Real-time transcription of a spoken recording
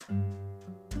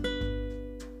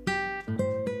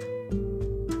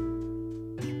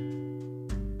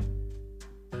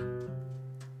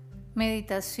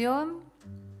Meditación,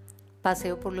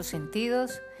 paseo por los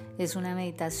sentidos, es una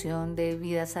meditación de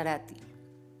Vida Zarati.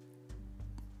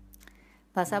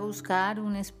 Vas a buscar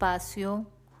un espacio,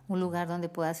 un lugar donde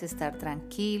puedas estar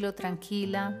tranquilo,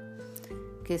 tranquila,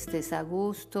 que estés a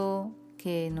gusto,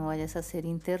 que no vayas a ser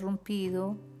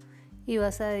interrumpido y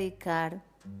vas a dedicar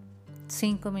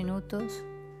 5 minutos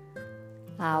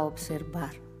a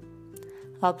observar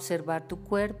tu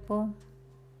cuerpo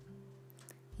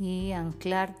y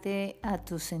anclarte a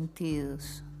tus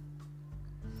sentidos.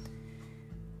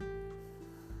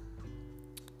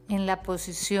 En la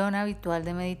posición habitual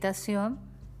de meditación,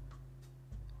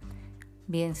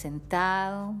 bien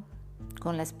sentado,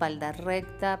 con la espalda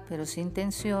recta pero sin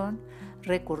tensión,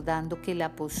 recordando que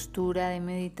la postura de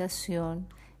meditación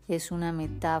es una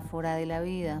metáfora de la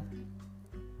vida.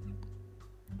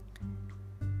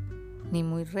 Ni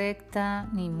muy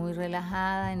recta, ni muy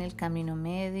relajada, en el camino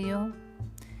medio,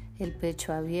 el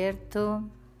pecho abierto,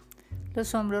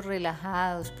 los hombros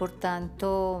relajados, por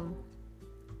tanto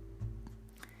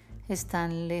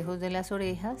están lejos de las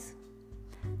orejas,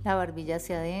 la barbilla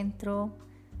hacia adentro,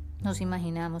 nos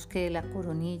imaginamos que de la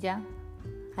coronilla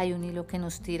hay un hilo que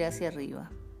nos tira hacia arriba.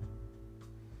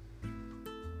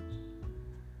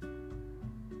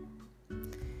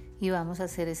 Y vamos a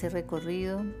hacer ese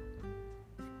recorrido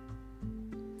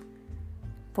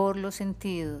por los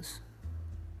sentidos,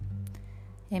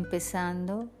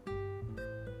 empezando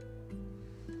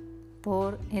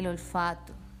por el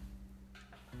olfato.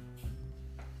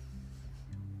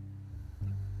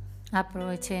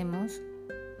 Aprovechemos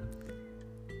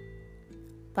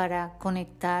para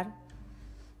conectar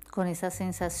con esa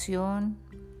sensación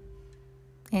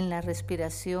en la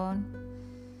respiración,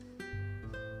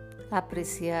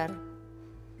 apreciar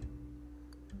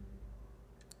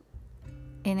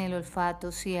en el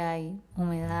olfato si hay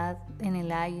humedad en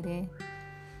el aire,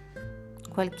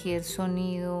 cualquier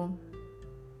sonido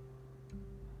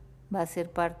va a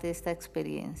ser parte de esta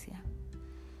experiencia.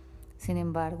 Sin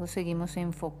embargo, seguimos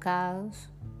enfocados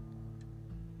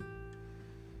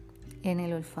en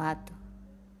el olfato.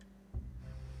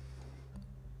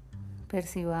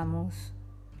 Percibamos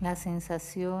la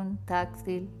sensación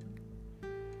táctil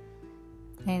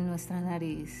en nuestra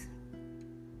nariz.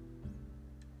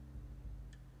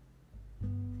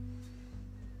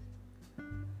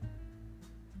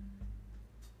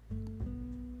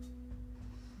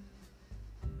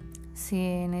 Si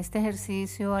en este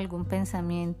ejercicio algún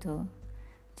pensamiento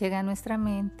llega a nuestra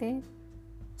mente,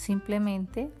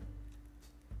 simplemente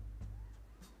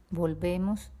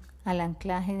volvemos al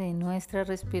anclaje de nuestra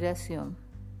respiración.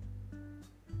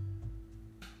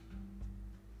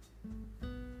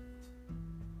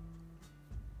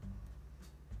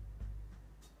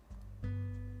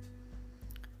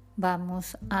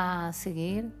 Vamos a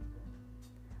seguir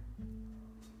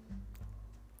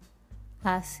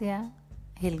hacia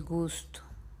el gusto.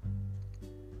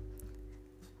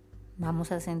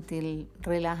 Vamos a sentir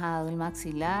relajado el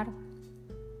maxilar,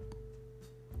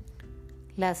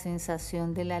 la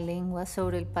sensación de la lengua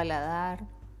sobre el paladar,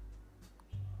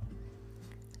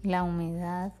 la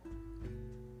humedad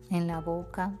en la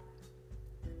boca.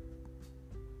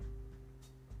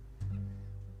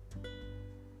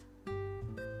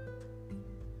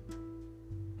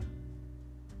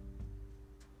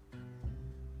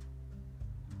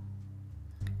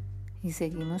 Y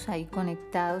seguimos ahí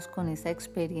conectados con esa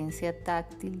experiencia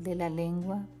táctil de la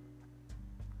lengua.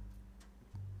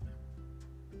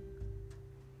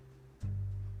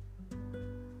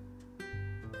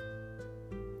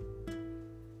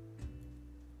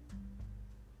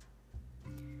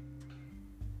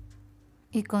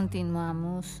 Y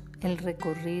continuamos el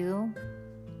recorrido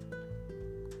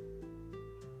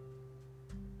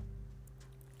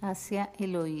hacia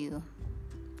el oído,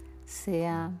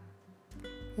 sea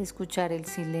escuchar el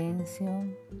silencio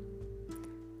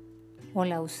o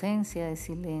la ausencia de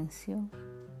silencio,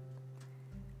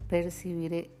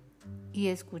 percibir y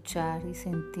escuchar y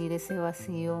sentir ese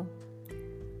vacío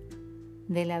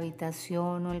de la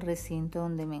habitación o el recinto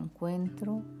donde me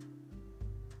encuentro,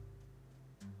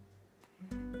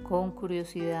 con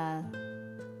curiosidad,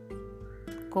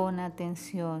 con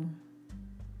atención.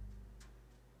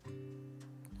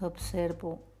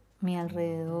 Observo mi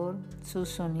alrededor, sus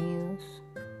sonidos.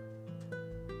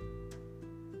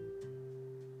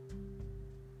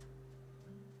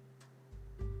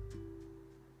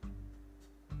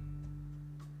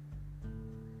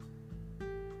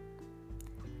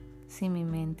 Si mi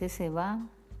mente se va,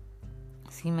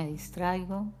 si me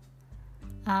distraigo,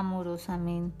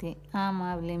 amorosamente,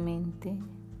 amablemente,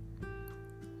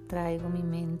 traigo mi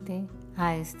mente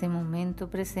a este momento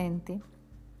presente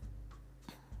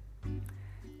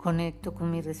Conecto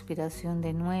con mi respiración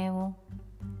de nuevo.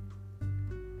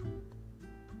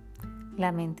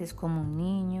 La mente es como un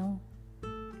niño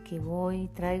que voy y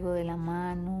traigo de la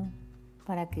mano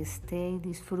para que esté y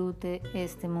disfrute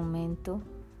este momento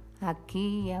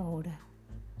aquí y ahora.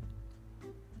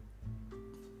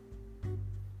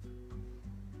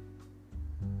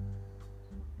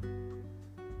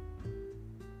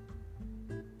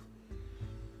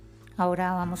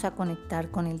 Ahora vamos a conectar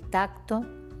con el tacto.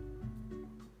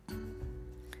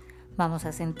 Vamos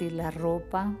a sentir la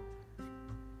ropa.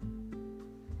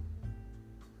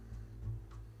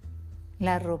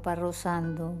 La ropa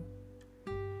rozando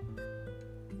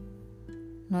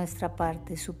nuestra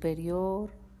parte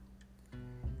superior,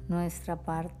 nuestra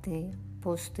parte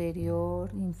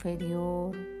posterior,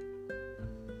 inferior.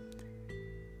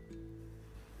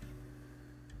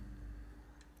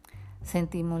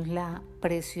 Sentimos la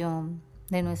presión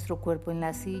de nuestro cuerpo en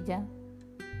la silla,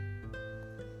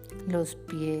 los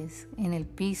pies en el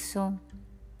piso.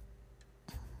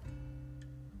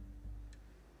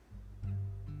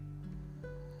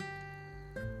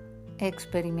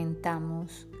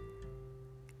 Experimentamos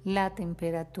la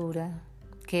temperatura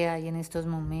que hay en estos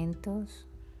momentos,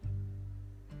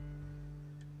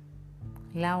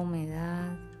 la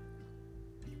humedad.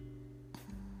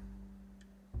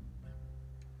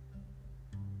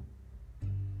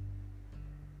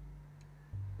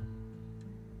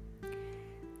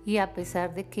 Y a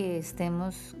pesar de que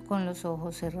estemos con los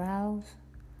ojos cerrados,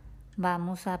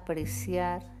 vamos a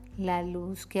apreciar la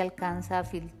luz que alcanza a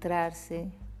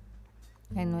filtrarse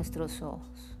en nuestros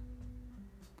ojos.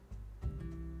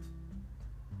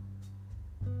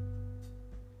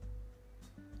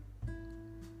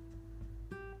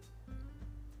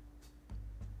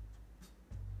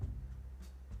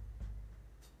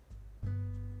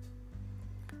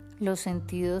 Los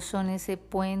sentidos son ese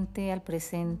puente al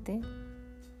presente.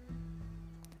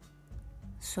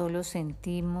 Solo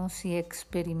sentimos y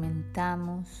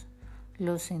experimentamos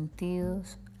los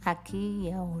sentidos aquí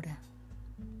y ahora.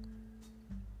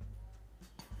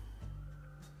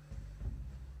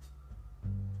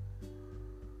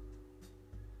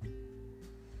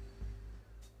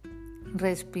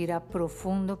 Respira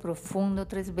profundo, profundo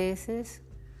 3 veces.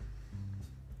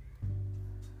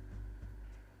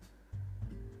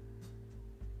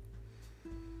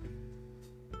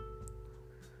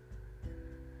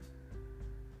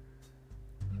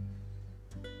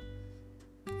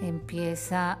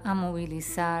 Empieza a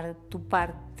movilizar tu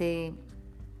parte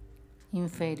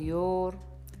inferior,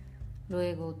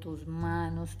 luego tus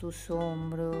manos, tus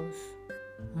hombros,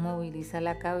 moviliza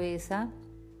la cabeza.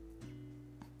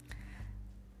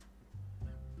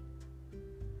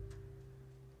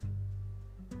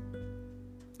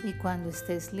 Y cuando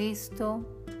estés listo,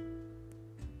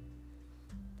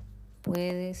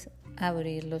 puedes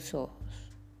abrir los ojos.